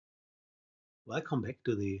Welcome back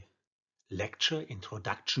to the lecture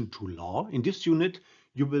Introduction to Law. In this unit,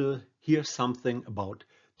 you will hear something about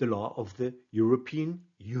the law of the European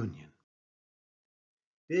Union.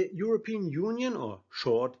 The European Union, or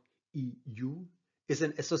short EU, is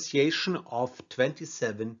an association of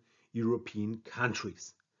 27 European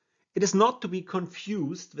countries. It is not to be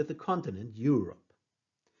confused with the continent Europe.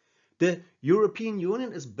 The European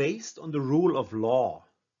Union is based on the rule of law.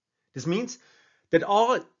 This means that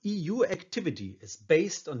all EU activity is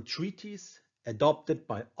based on treaties adopted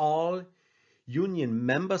by all Union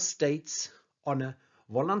member states on a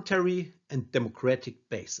voluntary and democratic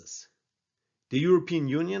basis. The European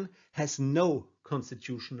Union has no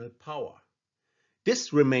constitutional power.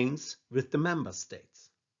 This remains with the member states.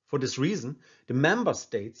 For this reason, the member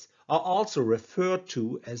states are also referred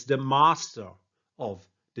to as the master of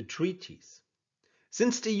the treaties.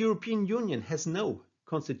 Since the European Union has no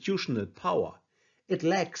constitutional power, it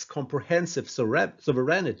lacks comprehensive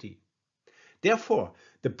sovereignty. Therefore,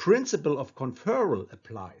 the principle of conferral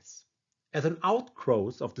applies. As an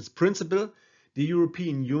outgrowth of this principle, the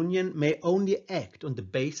European Union may only act on the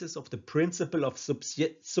basis of the principle of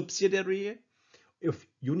subsidiarity if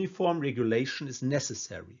uniform regulation is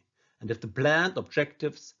necessary and if the planned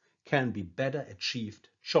objectives can be better achieved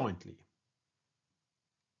jointly.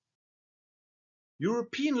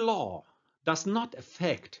 European law does not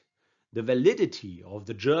affect the validity of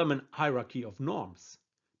the German hierarchy of norms,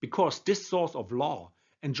 because this source of law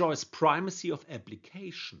enjoys primacy of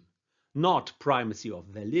application, not primacy of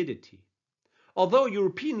validity. Although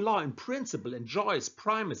European law in principle enjoys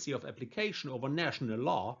primacy of application over national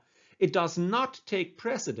law, it does not take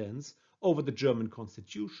precedence over the German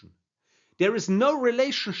constitution. There is no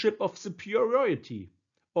relationship of superiority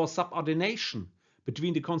or subordination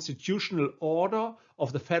between the constitutional order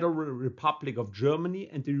of the Federal Republic of Germany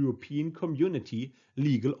and the European Community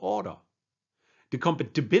legal order. The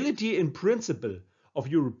compatibility in principle of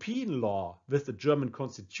European law with the German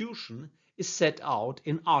Constitution is set out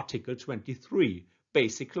in Article 23,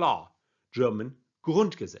 Basic Law, German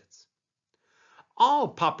Grundgesetz. All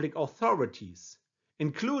public authorities,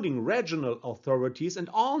 including regional authorities and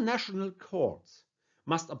all national courts,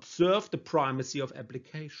 must observe the primacy of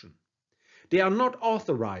application. They are not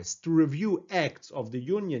authorized to review acts of the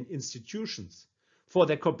Union institutions for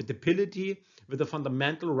their compatibility with the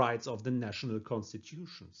fundamental rights of the national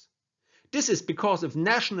constitutions. This is because if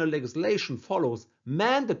national legislation follows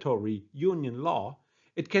mandatory Union law,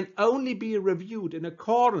 it can only be reviewed in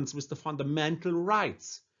accordance with the fundamental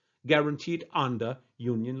rights guaranteed under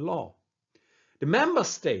Union law. The member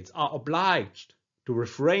states are obliged to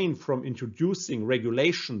refrain from introducing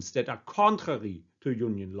regulations that are contrary to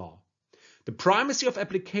Union law. The primacy of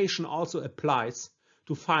application also applies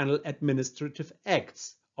to final administrative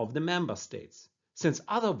acts of the member states, since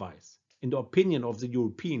otherwise, in the opinion of the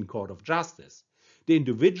European Court of Justice, the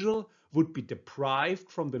individual would be deprived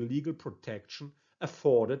from the legal protection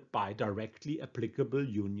afforded by directly applicable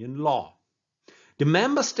Union law. The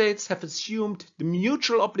member states have assumed the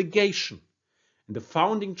mutual obligation in the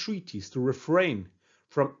founding treaties to refrain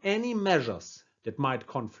from any measures that might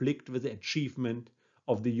conflict with the achievement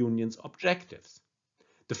of the Union's objectives.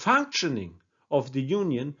 The functioning of the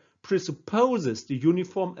Union presupposes the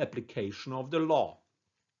uniform application of the law.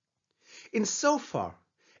 Insofar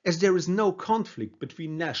as there is no conflict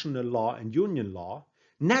between national law and Union law,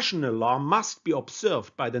 national law must be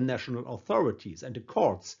observed by the national authorities and the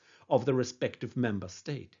courts of the respective member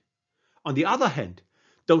state. On the other hand,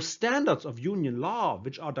 those standards of Union law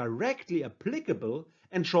which are directly applicable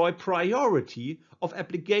enjoy priority of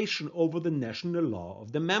application over the national law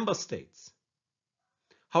of the member states.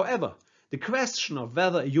 However, the question of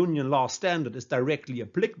whether a Union law standard is directly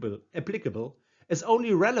applicable is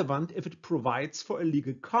only relevant if it provides for a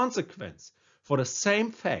legal consequence for the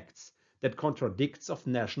same facts that contradicts of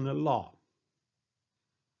national law.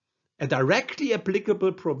 A directly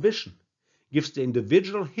applicable provision gives the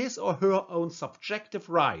individual his or her own subjective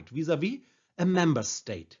right vis-à-vis a member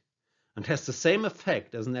state and has the same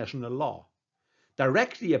effect as national law.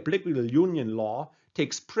 Directly applicable Union law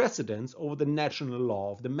takes precedence over the national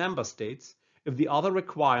law of the member states if the other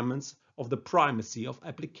requirements of the primacy of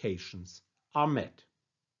applications are met.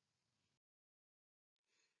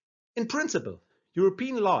 In principle,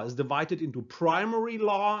 European law is divided into primary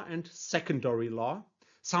law and secondary law.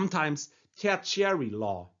 Sometimes tertiary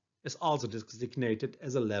law is also designated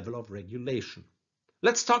as a level of regulation.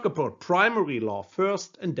 Let's talk about primary law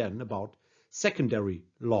first and then about secondary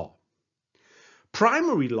law.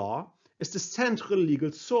 Primary law is the central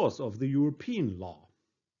legal source of the European law.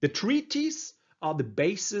 The treaties are the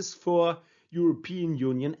basis for European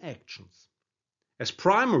Union actions. As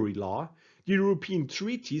primary law, the European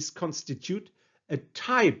treaties constitute a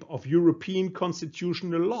type of European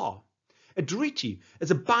constitutional law. A treaty is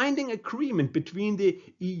a binding agreement between the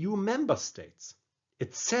EU member states.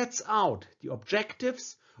 It sets out the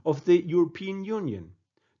objectives of the European Union,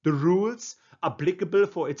 the rules applicable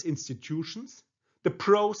for its institutions, the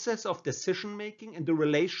process of decision-making, and the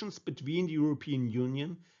relations between the European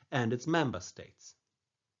Union and its member states.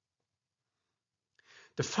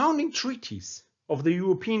 The founding treaties of the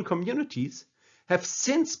European communities have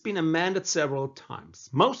since been amended several times,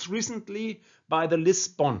 most recently by the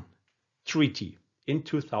Lisbon Treaty in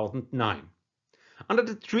 2009. Under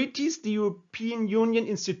the treaties, the European Union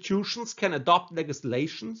institutions can adopt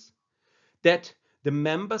legislations that the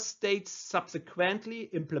member states subsequently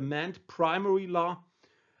implement. Primary law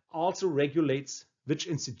also regulates which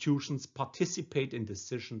institutions participate in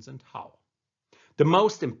decisions and how. The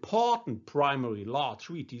most important primary law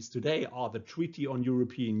treaties today are the Treaty on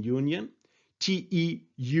European Union,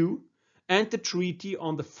 TEU, and the Treaty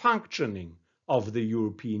on the Functioning of the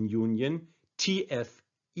European Union,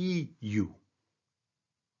 TFEU.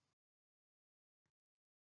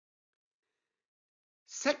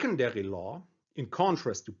 Secondary law, in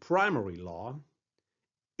contrast to primary law,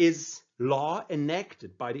 is law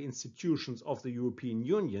enacted by the institutions of the European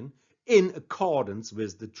Union in accordance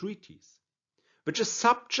with the treaties, which is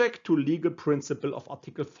subject to legal principle of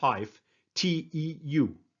Article 5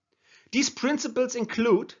 TEU. These principles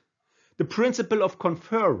include the principle of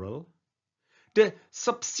conferral, the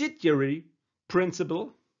subsidiary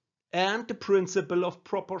principle, and the principle of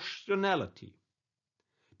proportionality.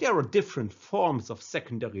 There are different forms of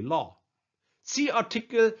secondary law. See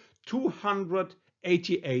Article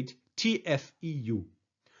 288 TFEU.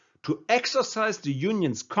 To exercise the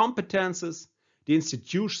Union's competences, the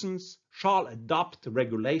institutions shall adopt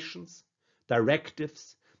regulations,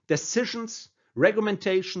 directives, decisions,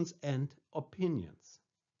 regulations, and opinions.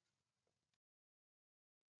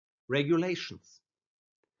 Regulations.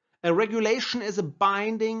 A regulation is a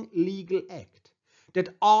binding legal act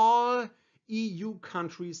that all EU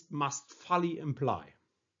countries must fully imply.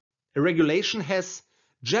 A regulation has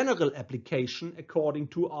general application according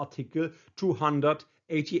to Article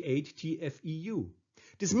 288 TFEU.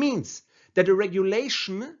 This means that a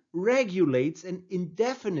regulation regulates an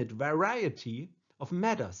indefinite variety of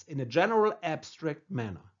matters in a general abstract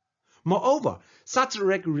manner. Moreover, such a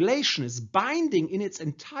regulation is binding in its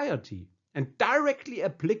entirety and directly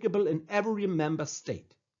applicable in every member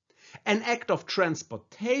state. An act of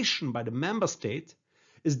transportation by the member state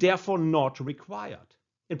is therefore not required.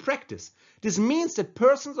 In practice, this means that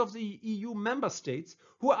persons of the EU member states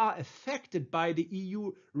who are affected by the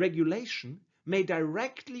EU regulation may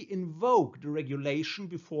directly invoke the regulation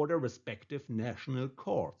before their respective national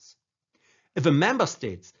courts. If a member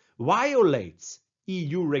state violates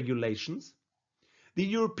EU regulations, the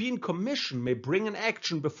European Commission may bring an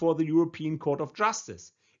action before the European Court of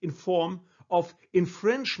Justice in form of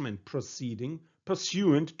infringement proceeding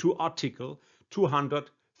pursuant to Article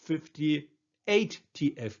 258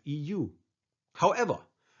 TFEU. However,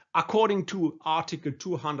 according to Article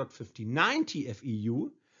 259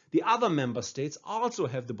 TFEU, the other member states also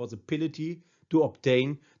have the possibility to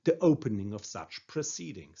obtain the opening of such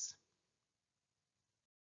proceedings.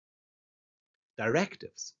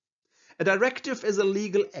 Directives. A directive is a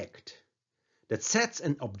legal act that sets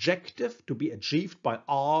an objective to be achieved by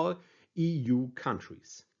all EU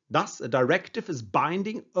countries. Thus, a directive is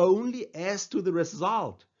binding only as to the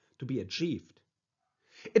result to be achieved.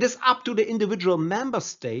 It is up to the individual member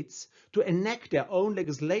states to enact their own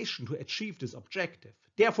legislation to achieve this objective.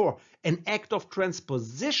 Therefore, an act of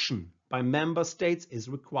transposition by member states is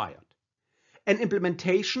required. An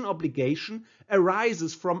implementation obligation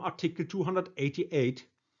arises from Article 288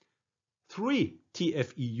 3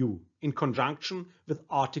 TFEU in conjunction with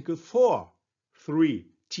Article 4 3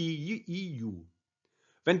 TEU.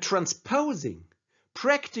 When transposing,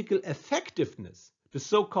 practical effectiveness, the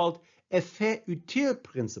so-called effet utile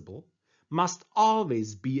principle, must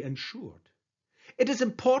always be ensured. It is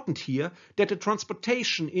important here that the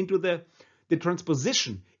transposition into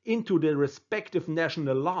the respective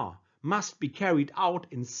national law must be carried out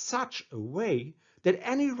in such a way that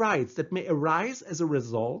any rights that may arise as a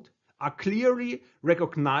result are clearly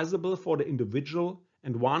recognizable for the individual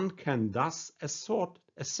and one can thus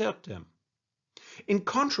assert them. In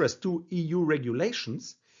contrast to EU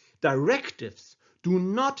regulations, directives do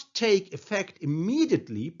not take effect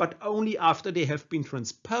immediately but only after they have been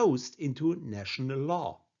transposed into national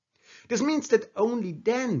law. This means that only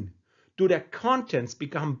then do their contents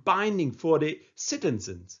become binding for the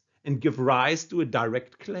citizens and give rise to a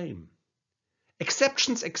direct claim.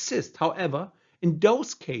 Exceptions exist, however, in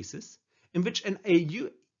those cases in which an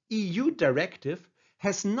EU directive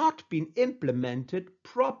has not been implemented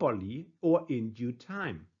properly or in due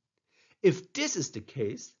time. If this is the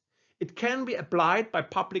case, it can be applied by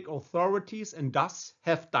public authorities and thus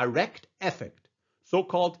have direct effect,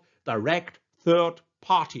 so-called direct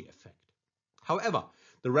third-party effect. However,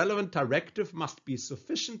 the relevant directive must be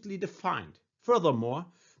sufficiently defined. Furthermore,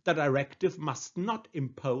 the directive must not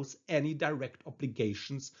impose any direct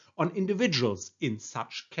obligations on individuals in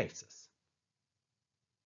such cases.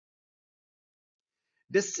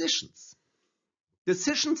 Decisions.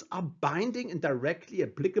 Decisions are binding and directly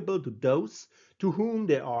applicable to those to whom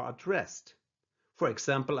they are addressed. For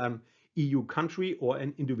example, an EU country or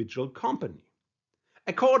an individual company.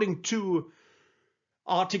 According to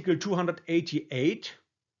Article 288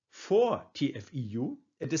 for TFEU,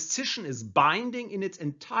 a decision is binding in its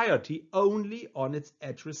entirety only on its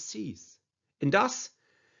addressees, and it thus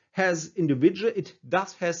has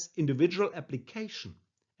individual application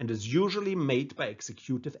and is usually made by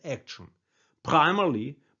executive action,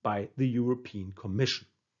 primarily by the European Commission.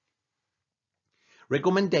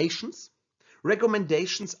 Recommendations.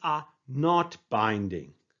 Recommendations are not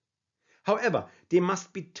binding. However, they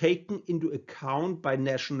must be taken into account by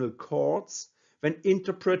national courts when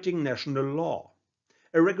interpreting national law.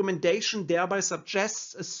 A recommendation thereby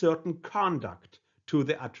suggests a certain conduct to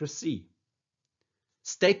the addressee.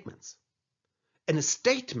 Statements. In a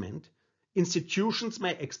statement, institutions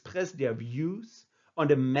may express their views on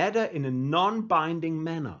the matter in a non-binding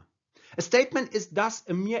manner. A statement is thus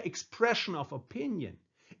a mere expression of opinion.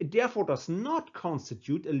 It therefore does not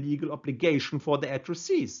constitute a legal obligation for the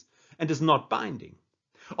addressees and is not binding.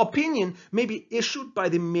 Opinion may be issued by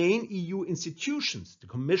the main EU institutions, the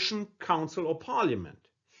Commission, Council or Parliament,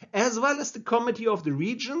 as well as the Committee of the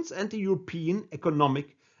Regions and the European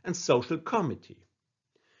Economic and Social Committee.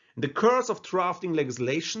 In the course of drafting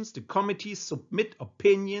legislations, the committees submit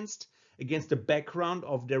opinions against the background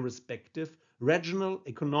of their respective regional,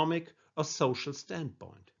 economic or social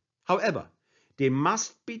standpoint. However, they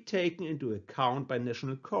must be taken into account by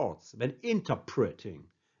national courts when interpreting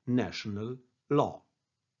national law.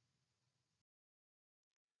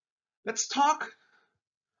 Let's talk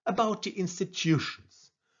about the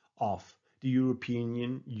institutions of the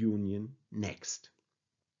European Union next.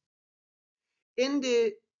 In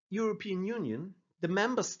the European Union, the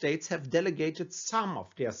member states have delegated some of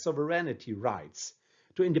their sovereignty rights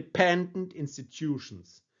to independent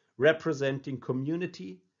institutions representing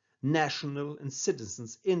community, national and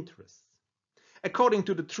citizens' interests. According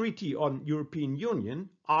to the Treaty on European Union,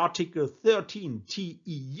 Article 13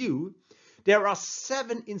 TEU, there are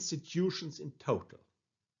 7 institutions in total: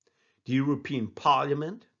 the European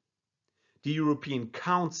Parliament, the European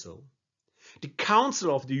Council, the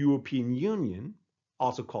Council of the European Union,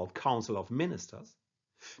 also called Council of Ministers,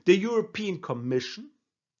 the European Commission,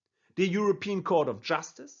 the European Court of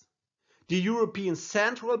Justice, the European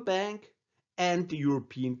Central Bank, and the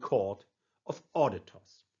European Court of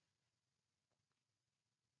Auditors.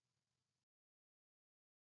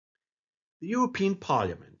 The European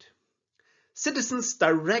Parliament. Citizens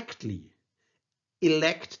directly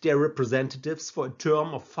elect their representatives for a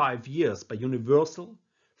term of 5 years by universal,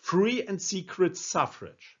 free and secret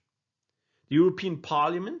suffrage. The European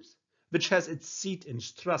Parliament, which has its seat in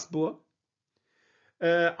Strasbourg,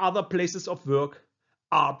 other places of work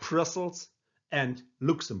are Brussels and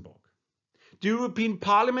Luxembourg. The European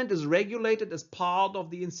Parliament is regulated as part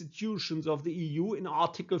of the institutions of the EU in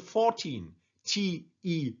Article 14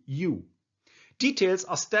 TEU. Details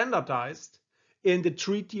are standardized in the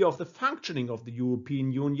Treaty of the Functioning of the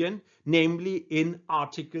European Union, namely in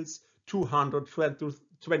Articles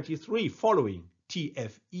 223 following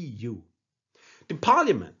TFEU. The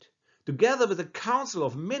Parliament, together with the Council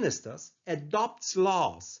of Ministers, adopts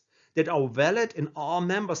laws that are valid in all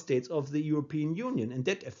member states of the European Union and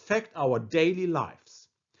that affect our daily lives.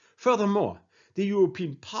 Furthermore, the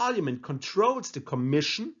European Parliament controls the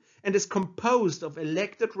Commission and is composed of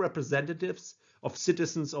elected representatives of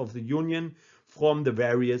citizens of the Union from the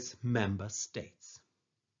various member states.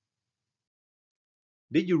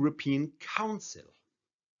 The European Council.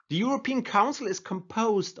 The European Council is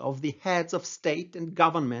composed of the heads of state and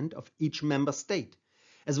government of each member state,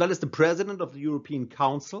 as well as the President of the European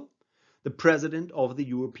Council, the President of the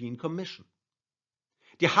European Commission.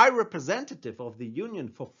 The High Representative of the Union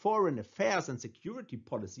for Foreign Affairs and Security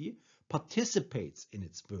Policy participates in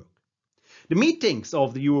its work. The meetings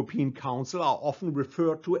of the European Council are often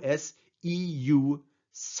referred to as EU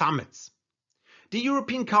summits. The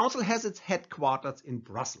European Council has its headquarters in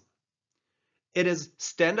Brussels. It is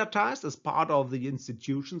standardized as part of the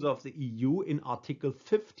institutions of the EU in Article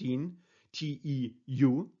 15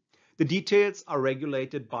 TEU. The details are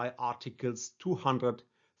regulated by Articles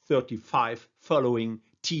 235 following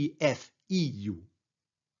TFEU.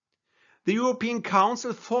 The European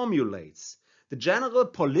Council formulates the general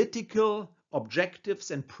political objectives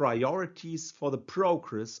and priorities for the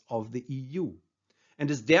progress of the EU and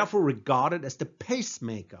is therefore regarded as the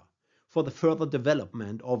pacemaker for the further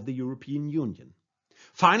development of the European Union.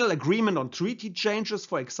 Final agreement on treaty changes,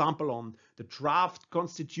 for example on the draft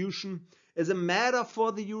constitution, is a matter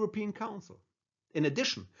for the European Council. In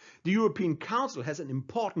addition, the European Council has an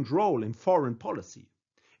important role in foreign policy.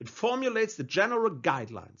 It formulates the general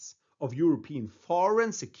guidelines of European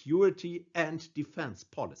foreign, security and defense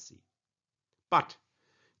policy. But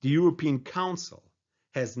the European Council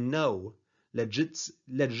has no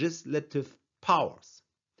legislative powers.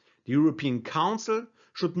 The European Council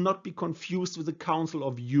should not be confused with the Council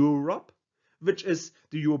of Europe, which is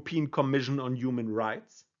the European Commission on Human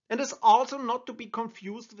Rights, and is also not to be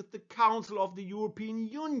confused with the Council of the European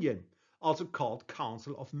Union, also called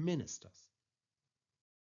Council of Ministers.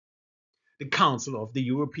 The Council of the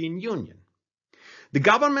European Union. The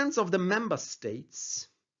governments of the member states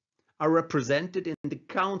are represented in the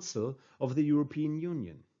Council of the European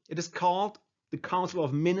Union. It is called the Council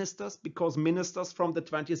of Ministers because ministers from the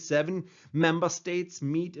 27 member states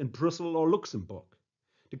meet in Brussels or Luxembourg.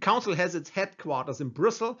 The Council has its headquarters in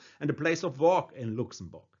Brussels and a place of work in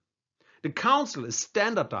Luxembourg. The Council is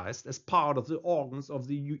standardized as part of the organs of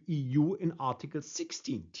the EU in Article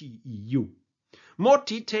 16 TEU. More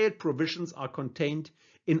detailed provisions are contained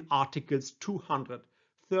in Articles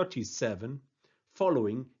 237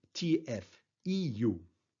 following TFEU.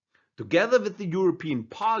 Together with the European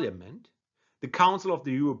Parliament, the Council of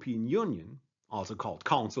the European Union, also called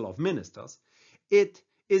Council of Ministers, it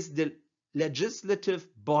is the legislative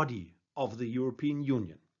body of the European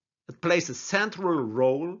Union. It plays a central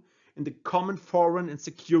role in the common foreign and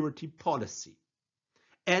security policy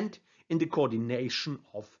and in the coordination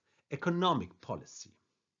of economic policy.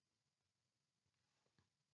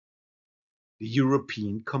 The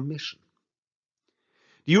European Commission.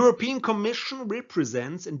 The European Commission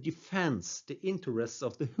represents and defends the interests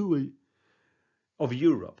of the whole of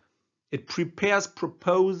Europe. It prepares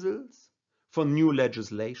proposals for new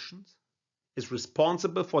legislations, is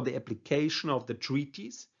responsible for the application of the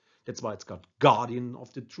treaties. That's why it's got guardian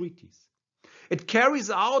of the treaties. It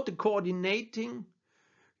carries out the coordinating,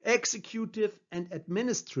 executive and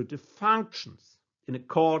administrative functions in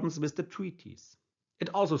accordance with the treaties. It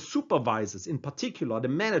also supervises, in particular, the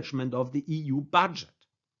management of the EU budget.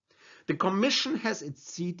 The Commission has its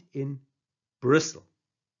seat in Brussels.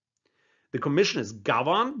 The Commission is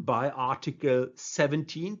governed by Article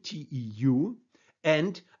 17 TEU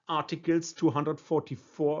and Articles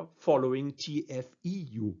 244 following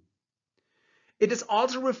TFEU. It is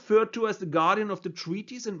also referred to as the guardian of the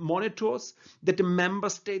treaties and monitors that the member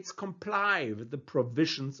states comply with the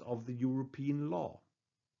provisions of the European law.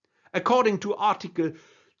 According to Article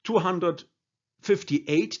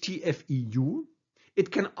 258 TFEU, it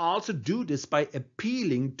can also do this by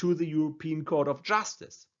appealing to the European Court of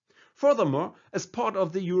Justice. Furthermore, as part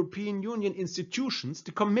of the European Union institutions,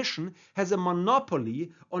 the Commission has a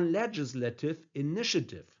monopoly on legislative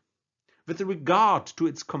initiative. With regard to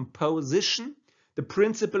its composition, the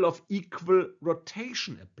principle of equal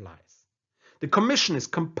rotation applies. The Commission is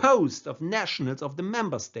composed of nationals of the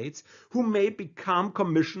member states who may become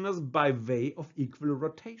commissioners by way of equal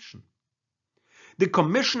rotation. The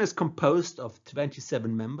Commission is composed of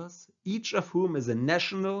 27 members, each of whom is a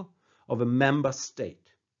national of a member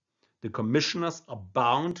state. The commissioners are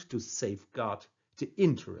bound to safeguard the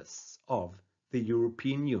interests of the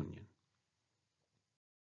European Union.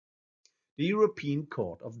 The European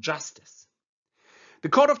Court of Justice. The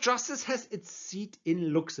Court of Justice has its seat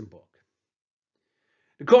in Luxembourg.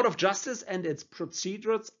 The Court of Justice and its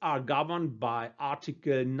procedures are governed by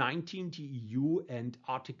Article 19 TEU and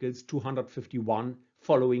Articles 251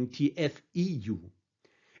 following TFEU.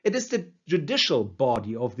 It is the judicial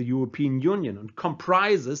body of the European Union and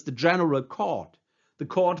comprises the General Court, the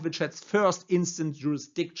court which has first instance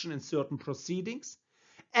jurisdiction in certain proceedings,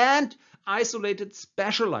 and isolated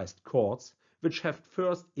specialized courts which have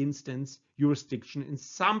first instance jurisdiction in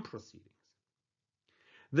some proceedings.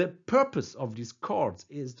 The purpose of these courts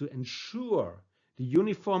is to ensure the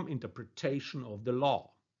uniform interpretation of the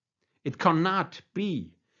law. It cannot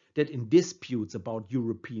be that in disputes about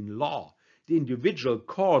European law, the individual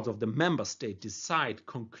courts of the member state decide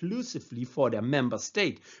conclusively for their member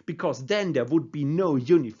state, because then there would be no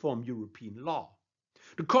uniform European law.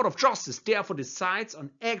 The Court of Justice therefore decides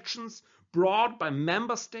on actions brought by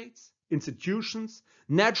member states, institutions,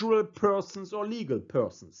 natural persons or legal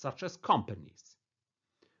persons, such as companies.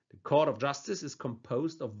 The Court of Justice is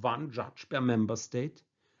composed of one judge per member state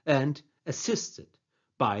and assisted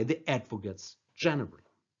by the Advocates General.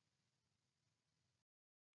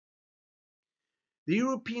 The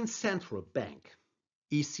European Central Bank,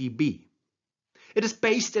 ECB. It is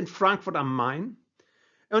based in Frankfurt am Main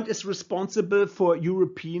and is responsible for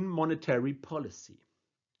European monetary policy.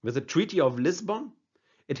 With the Treaty of Lisbon,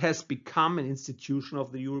 it has become an institution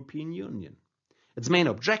of the European Union. Its main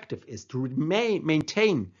objective is to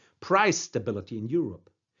maintain price stability in Europe.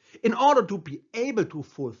 In order to be able to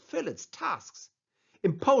fulfill its tasks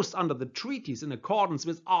imposed under the treaties in accordance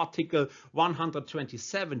with Article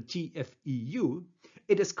 127 TFEU,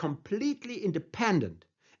 it is completely independent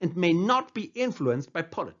and may not be influenced by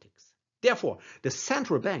politics. Therefore, the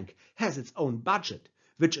central bank has its own budget,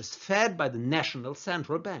 which is fed by the national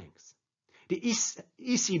central banks. The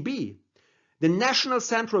ECB, the national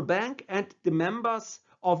central bank, and the members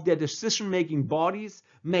of their decision-making bodies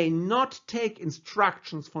may not take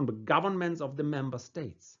instructions from the governments of the member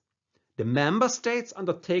states. The member states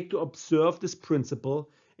undertake to observe this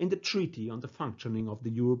principle in the Treaty on the Functioning of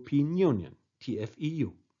the European Union,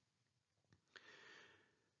 TFEU.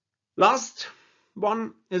 Last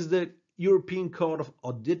one is the European Court of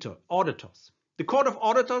Auditors. The Court of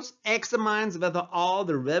Auditors examines whether all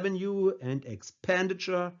the revenue and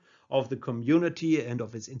expenditure of the community and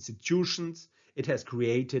of its institutions it has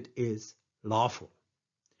created is lawful.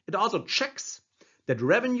 It also checks that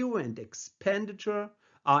revenue and expenditure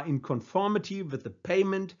are in conformity with the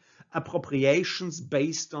payment appropriations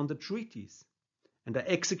based on the treaties and are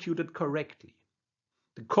executed correctly.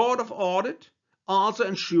 The Court of Audit also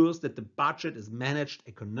ensures that the budget is managed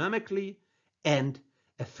economically and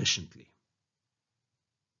efficiently.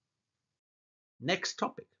 Next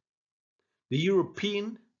topic, the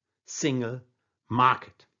European Single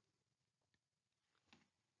Market.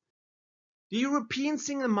 The European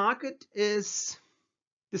Single Market is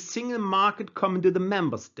the single market common to the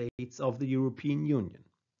member states of the European Union.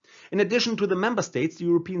 In addition to the member states, the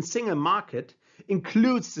European Single Market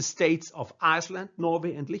includes the states of Iceland,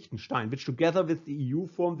 Norway and Liechtenstein, which together with the EU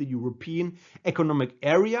form the European Economic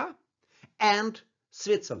Area, and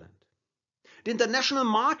Switzerland. The international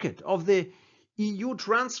market of the EU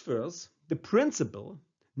transfers the principle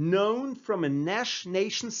known from a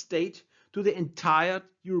nation state to the entire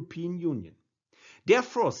European Union.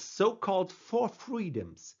 Therefore, so-called four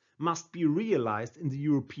freedoms must be realized in the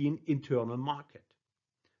European internal market.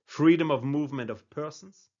 Freedom of movement of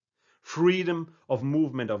persons, freedom of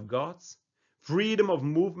movement of goods, freedom of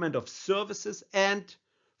movement of services, and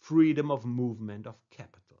freedom of movement of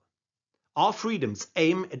capital. All freedoms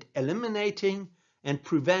aim at eliminating and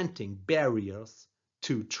preventing barriers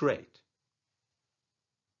to trade.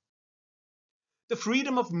 The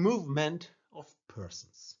freedom of movement of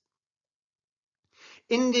persons.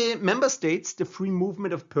 In the member states, the free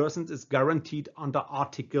movement of persons is guaranteed under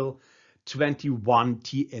Article 21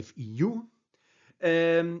 TFEU.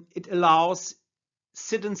 It allows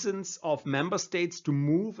citizens of member states to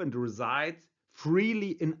move and reside freely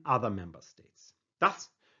in other member states. Thus,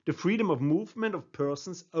 the freedom of movement of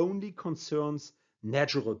persons only concerns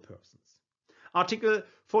natural persons. Article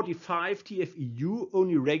 45 TFEU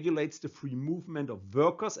only regulates the free movement of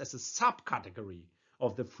workers as a subcategory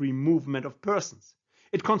of the free movement of persons.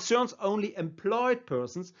 It concerns only employed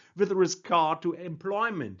persons with regard to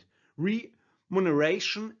employment,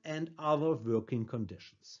 remuneration, and other working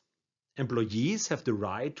conditions. Employees have the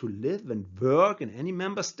right to live and work in any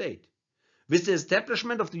member state. With the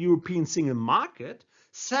establishment of the European Single Market,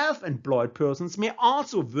 self-employed persons may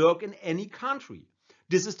also work in any country.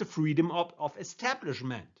 This is the freedom of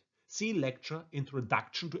establishment. See lecture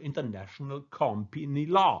Introduction to International Company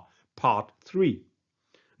Law, Part 3.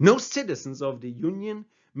 No citizens of the Union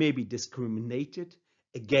may be discriminated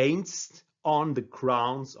against on the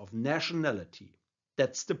grounds of nationality.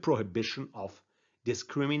 That's the prohibition of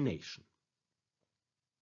discrimination.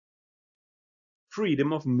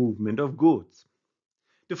 Freedom of movement of goods.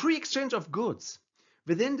 The free exchange of goods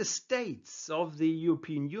within the states of the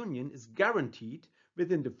European Union is guaranteed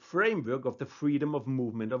within the framework of the freedom of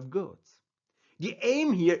movement of goods. The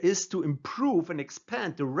aim here is to improve and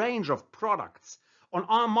expand the range of products on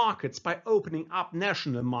our markets by opening up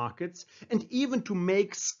national markets and even to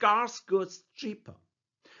make scarce goods cheaper.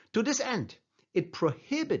 To this end, it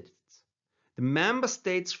prohibits the member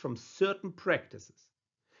states from certain practices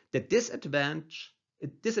that disadvantage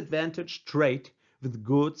trade with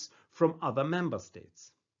goods from other member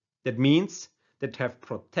states. That means that have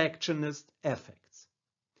protectionist effects.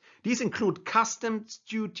 These include customs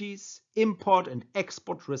duties, import and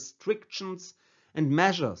export restrictions, and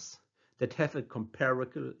measures that have a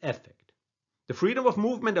comparable effect. The freedom of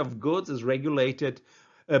movement of goods is regulated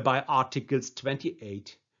by Articles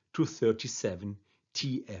 28 to 37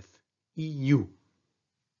 TFEU.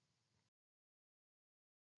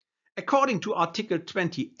 According to Article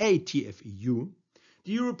 28 TFEU,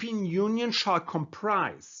 the European Union shall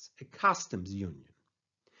comprise a customs union.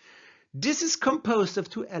 This is composed of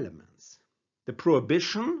two elements: the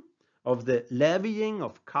prohibition of the levying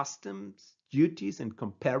of customs, duties and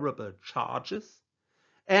comparable charges,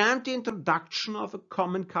 and the introduction of a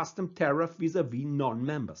common custom tariff vis-à-vis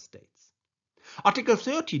non-member states. Article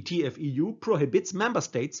 30 TFEU prohibits member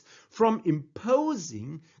states from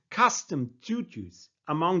imposing custom duties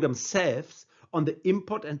among themselves on the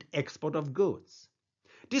import and export of goods.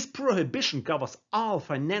 This prohibition covers all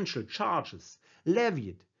financial charges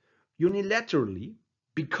levied unilaterally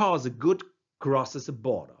because a good crosses a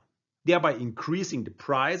border, thereby increasing the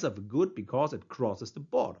price of a good because it crosses the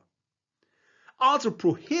border. Also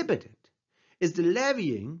prohibited is the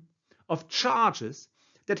levying of charges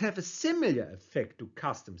that have a similar effect to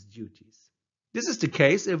customs duties. This is the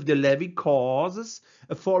case if the levy causes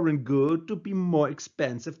a foreign good to be more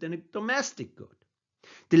expensive than a domestic good.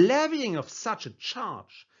 The levying of such a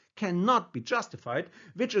charge cannot be justified,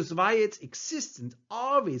 which is why its existence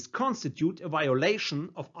always constitutes a violation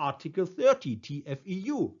of Article 30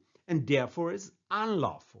 TFEU and therefore is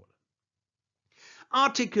unlawful.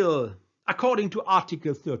 According to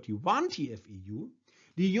Article 31 TFEU,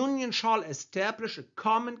 the Union shall establish a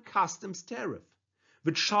common customs tariff,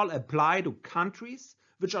 which shall apply to countries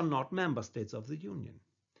which are not member states of the Union.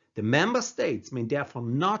 The member states may therefore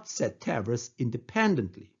not set tariffs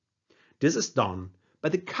independently. This is done by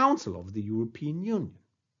the Council of the European Union.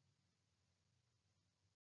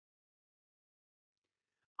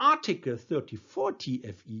 Article 34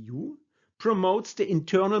 TFEU promotes the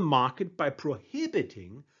internal market by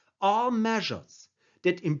prohibiting all measures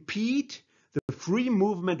that impede the free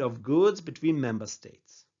movement of goods between member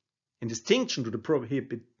states. In distinction to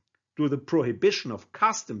the prohibition of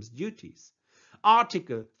customs duties,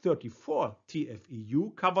 Article 34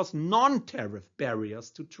 TFEU covers non-tariff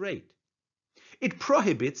barriers to trade. It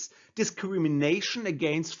prohibits discrimination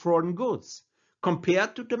against foreign goods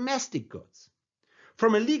compared to domestic goods.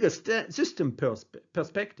 From a legal system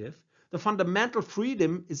perspective, the fundamental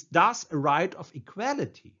freedom is thus a right of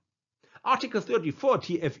equality. Article 34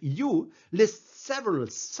 TFEU lists several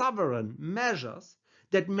sovereign measures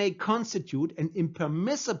that may constitute an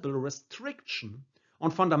impermissible restriction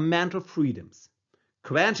on fundamental freedoms,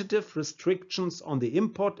 quantitative restrictions on the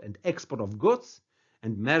import and export of goods,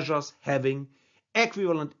 and measures having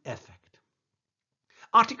equivalent effect.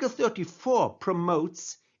 Article 34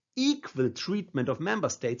 promotes equal treatment of member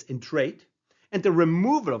states in trade and the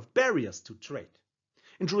removal of barriers to trade.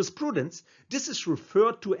 In jurisprudence, this is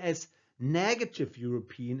referred to as negative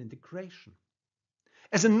European integration.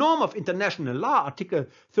 As a norm of international law, Article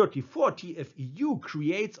 34 TFEU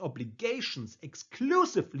creates obligations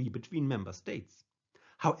exclusively between member states.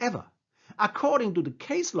 However, according to the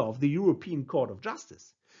case law of the European Court of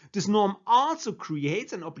Justice, this norm also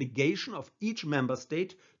creates an obligation of each member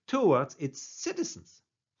state towards its citizens.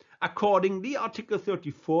 Accordingly, Article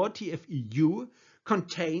 34 TFEU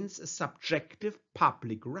contains a subjective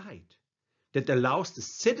public right that allows the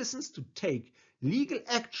citizens to take legal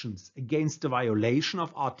actions against the violation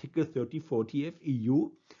of Article 34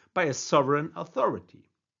 TFEU by a sovereign authority.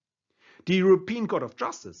 The European Court of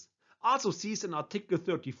Justice also sees in Article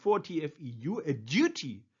 34 TFEU a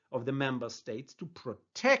duty of the member states to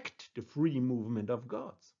protect the free movement of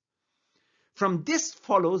goods. From this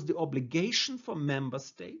follows the obligation for member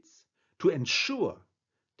states to ensure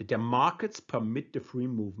that their markets permit the free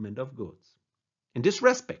movement of goods. In this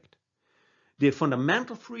respect, the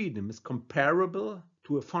fundamental freedom is comparable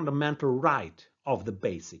to a fundamental right of the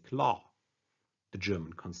basic law, the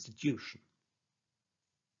German Constitution.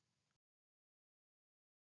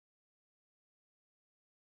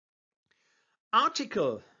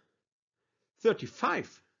 Article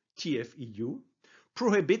 35 TFEU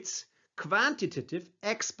prohibits quantitative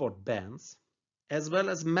export bans as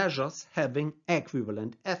well as measures having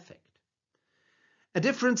equivalent effect. A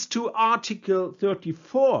difference to Article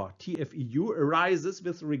 34 TFEU arises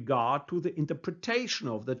with regard to the interpretation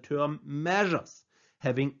of the term measures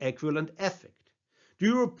having equivalent effect. The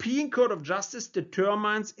European Court of Justice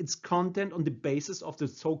determines its content on the basis of the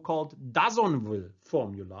so-called D'Hazonville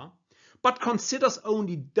formula, but considers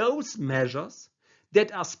only those measures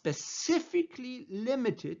that are specifically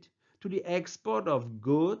limited to the export of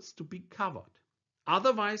goods to be covered.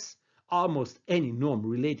 Otherwise, almost any norm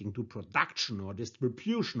relating to production or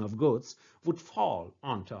distribution of goods would fall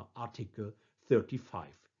under Article 35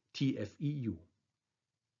 TFEU.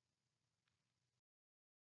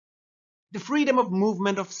 The freedom of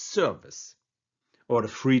movement of service, or the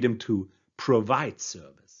freedom to provide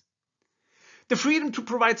service. The freedom to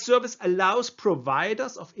provide service allows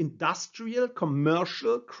providers of industrial,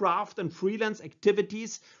 commercial, craft and freelance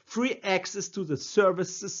activities free access to the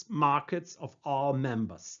services markets of all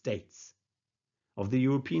member states of the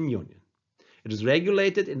European Union. It is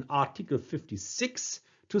regulated in Article 56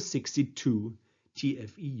 to 62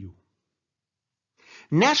 TFEU.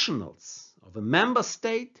 Nationals of a member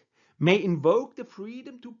state may invoke the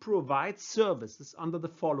freedom to provide services under the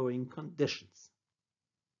following conditions.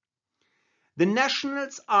 The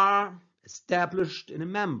nationals are established in a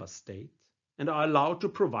member state and are allowed to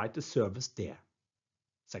provide the service there.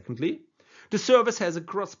 Secondly, the service has a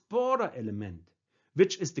cross-border element,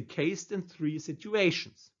 which is the case in 3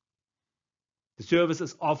 situations. The service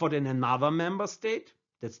is offered in another member state,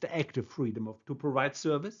 that's the active freedom to provide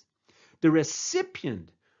service. The recipient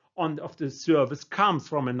of the service comes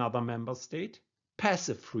from another member state,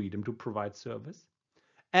 passive freedom to provide service.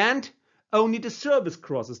 And only the service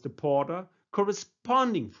crosses the border,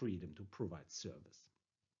 corresponding freedom to provide service.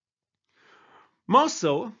 Most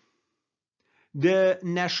so, the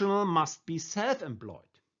national must be self-employed.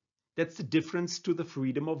 That's the difference to the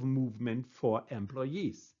freedom of movement for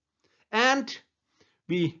employees. And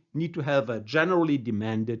we need to have a generally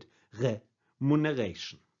demanded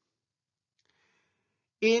remuneration.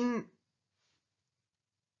 In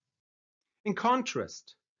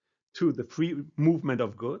contrast to the free movement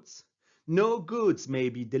of goods, no goods may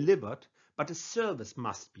be delivered, but a service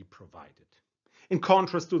must be provided. In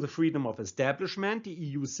contrast to the freedom of establishment, the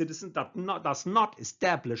EU citizen does not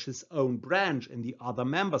establish his own branch in the other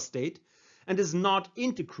member state and is not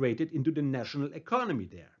integrated into the national economy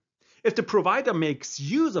there. If the provider makes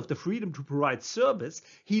use of the freedom to provide service,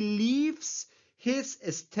 he leaves his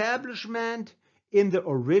establishment in the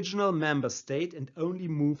original member state and only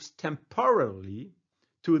moves temporarily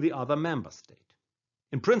to the other member state.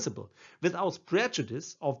 In principle, without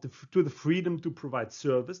prejudice to the freedom to provide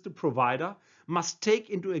service, the provider must take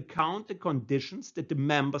into account the conditions that the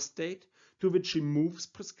member state to which he moves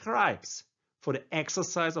prescribes for the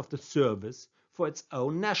exercise of the service for its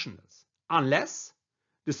own nationals, unless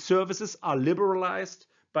the services are liberalized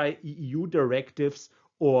by EU directives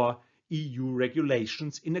or EU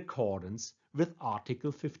regulations in accordance with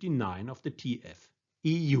Article 59 of the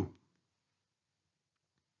TFEU.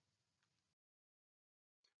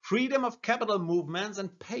 Freedom of capital movements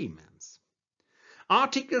and payments.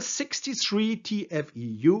 Article 63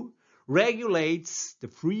 TFEU regulates the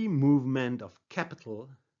free movement of capital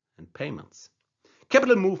and payments.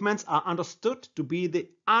 Capital movements are understood to be the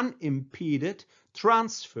unimpeded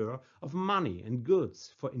transfer of money and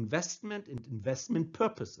goods for investment and investment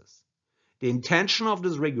purposes. The intention of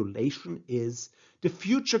this regulation is the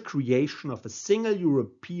future creation of a single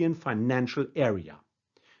European financial area.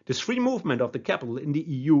 This free movement of the capital in the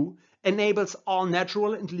EU enables all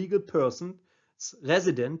natural and legal persons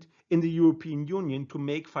resident in the European Union to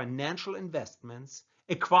make financial investments,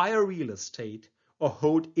 acquire real estate, or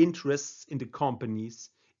hold interests in the companies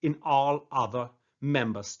in all other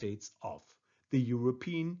member states of the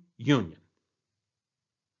European Union.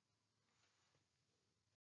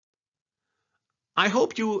 I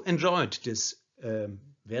hope you enjoyed this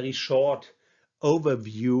very short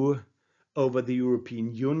overview over the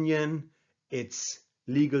European Union, its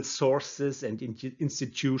legal sources and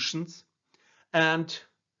institutions, and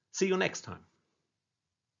see you next time.